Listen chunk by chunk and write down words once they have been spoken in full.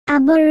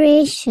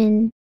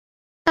aberration,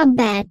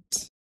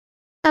 abet,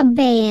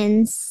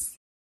 abeyance,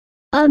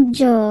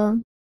 abjure,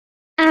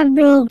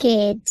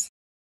 abrogate,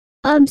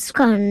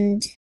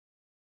 abscond,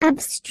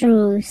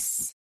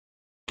 abstruse,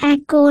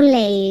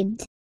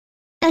 accolade,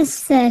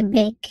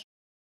 acerbic,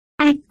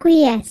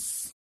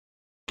 acquiesce,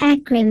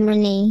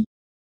 acrimony,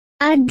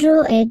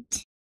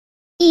 adroit,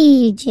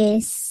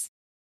 aegis,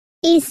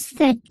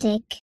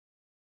 aesthetic,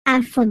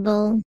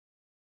 affable,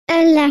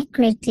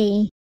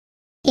 alacrity,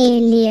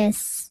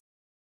 alias,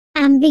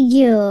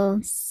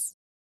 ambiguous,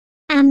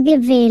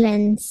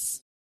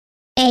 ambivalence,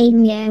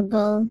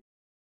 amiable,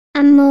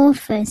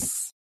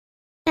 amorphous,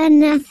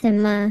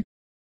 anathema,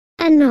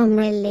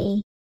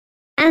 anomaly,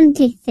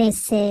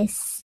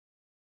 antithesis,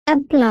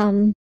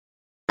 aplomb,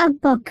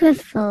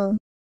 apocryphal,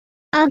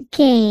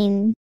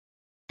 arcane,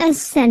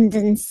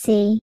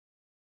 ascendancy,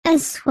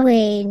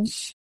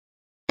 assuage,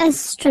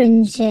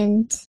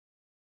 astringent,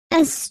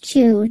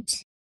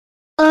 astute,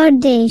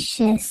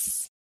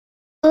 audacious,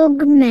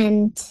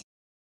 augment,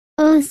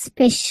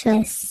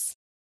 auspicious,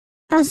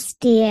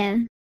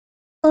 austere,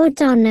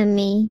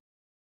 autonomy,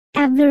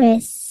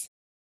 avarice,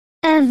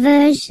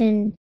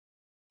 aversion,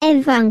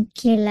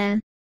 avuncular,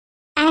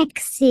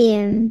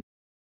 axiom,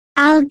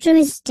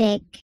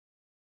 altruistic,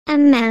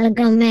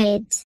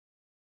 amalgamate,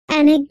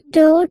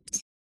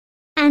 anecdote,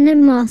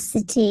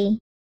 animosity,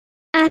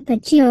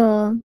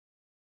 aperture,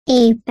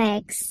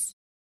 apex,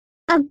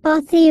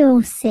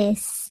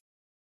 apotheosis,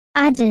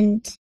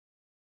 ardent,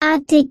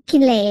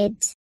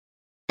 articulate,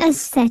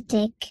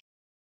 ascetic,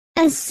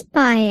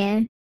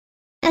 aspire,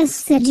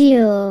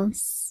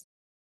 assiduous,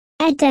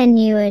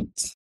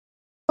 attenuate,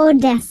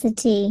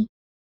 audacity,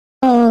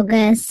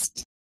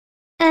 august,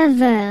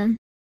 aver,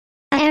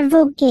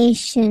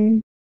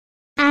 avocation,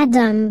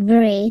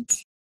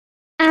 adumbrate,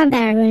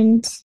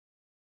 aberrant,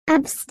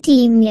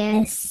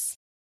 abstemious,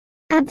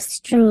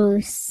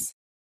 abstruse,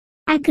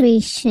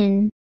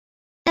 accretion,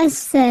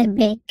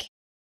 acerbic,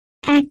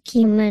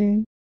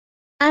 acumen,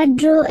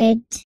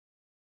 adroit,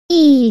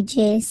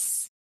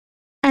 aegis,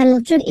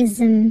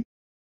 altruism,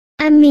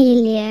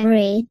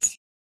 ameliorate,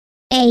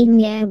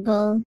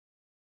 amiable,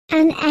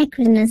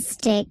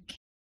 anachronistic,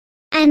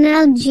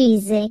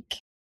 analgesic,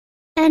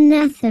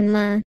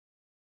 anathema,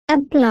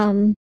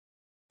 aplomb,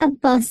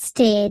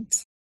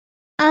 apostate,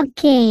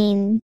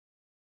 arcane,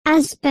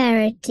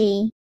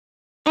 asperity,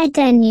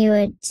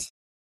 attenuate,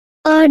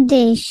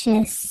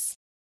 audacious,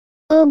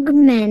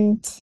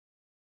 augment,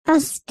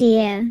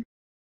 austere,